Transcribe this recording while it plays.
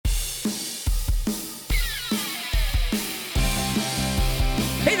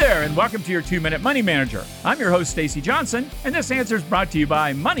there, and welcome to your 2-Minute Money Manager. I'm your host, Stacey Johnson, and this answer is brought to you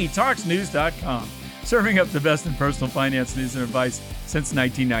by MoneyTalksNews.com, serving up the best in personal finance news and advice since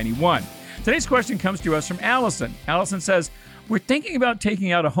 1991. Today's question comes to us from Allison. Allison says, we're thinking about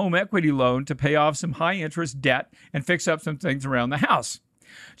taking out a home equity loan to pay off some high-interest debt and fix up some things around the house.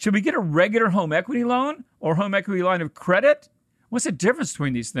 Should we get a regular home equity loan or home equity line of credit? What's the difference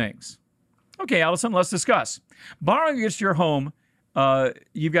between these things? Okay, Allison, let's discuss. Borrowing against your home,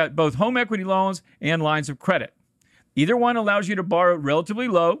 you've got both home equity loans and lines of credit. Either one allows you to borrow relatively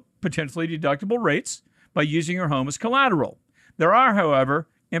low, potentially deductible rates by using your home as collateral. There are, however,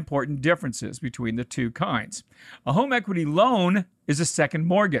 important differences between the two kinds. A home equity loan is a second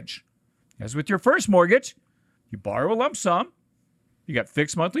mortgage. As with your first mortgage, you borrow a lump sum, you got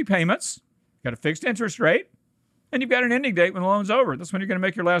fixed monthly payments, you got a fixed interest rate, and you've got an ending date when the loan's over. That's when you're going to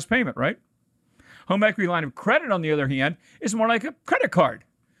make your last payment, right? Home equity line of credit, on the other hand, is more like a credit card.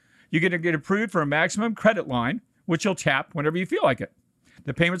 You're going to get approved for a maximum credit line, which you'll tap whenever you feel like it.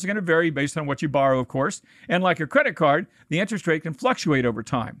 The payments are going to vary based on what you borrow, of course. And like a credit card, the interest rate can fluctuate over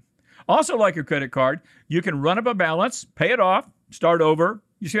time. Also, like a credit card, you can run up a balance, pay it off, start over.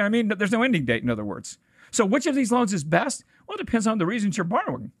 You see what I mean? There's no ending date, in other words. So which of these loans is best? Well, it depends on the reasons you're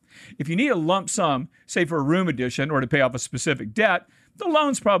borrowing. If you need a lump sum, say for a room addition or to pay off a specific debt, the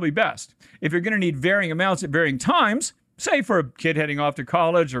loan's probably best. If you're going to need varying amounts at varying times, say for a kid heading off to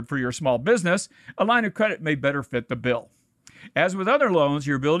college or for your small business, a line of credit may better fit the bill. As with other loans,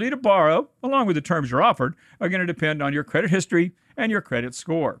 your ability to borrow, along with the terms you're offered, are going to depend on your credit history and your credit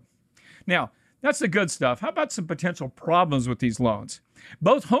score. Now, that's the good stuff. How about some potential problems with these loans?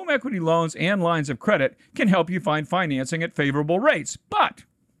 Both home equity loans and lines of credit can help you find financing at favorable rates, but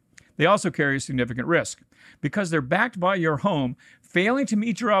they also carry a significant risk. Because they're backed by your home, failing to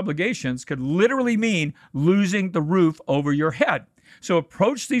meet your obligations could literally mean losing the roof over your head. So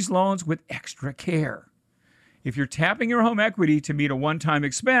approach these loans with extra care. If you're tapping your home equity to meet a one-time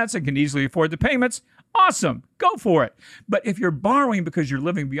expense and can easily afford the payments, awesome, go for it. But if you're borrowing because you're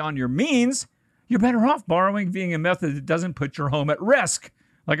living beyond your means, you're better off borrowing via a method that doesn't put your home at risk,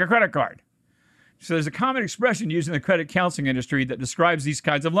 like a credit card. So there's a common expression used in the credit counseling industry that describes these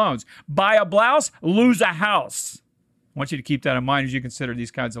kinds of loans. Buy a blouse, lose a house. I want you to keep that in mind as you consider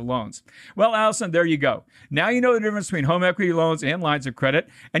these kinds of loans. Well, Allison, there you go. Now you know the difference between home equity loans and lines of credit,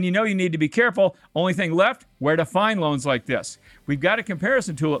 and you know you need to be careful. Only thing left, where to find loans like this. We've got a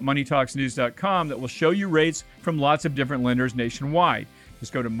comparison tool at MoneyTalksNews.com that will show you rates from lots of different lenders nationwide.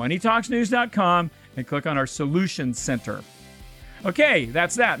 Just go to MoneyTalksNews.com and click on our Solutions Center. Okay,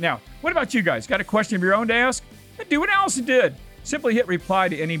 that's that. Now, what about you guys? Got a question of your own to ask? Then do what Allison did. Simply hit reply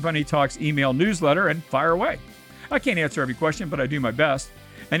to any Money Talks email newsletter and fire away. I can't answer every question, but I do my best.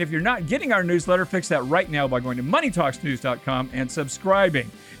 And if you're not getting our newsletter, fix that right now by going to MoneyTalksNews.com and subscribing.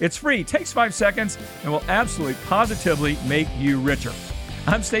 It's free, takes 5 seconds, and will absolutely positively make you richer.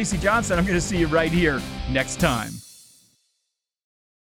 I'm Stacey Johnson. I'm going to see you right here next time.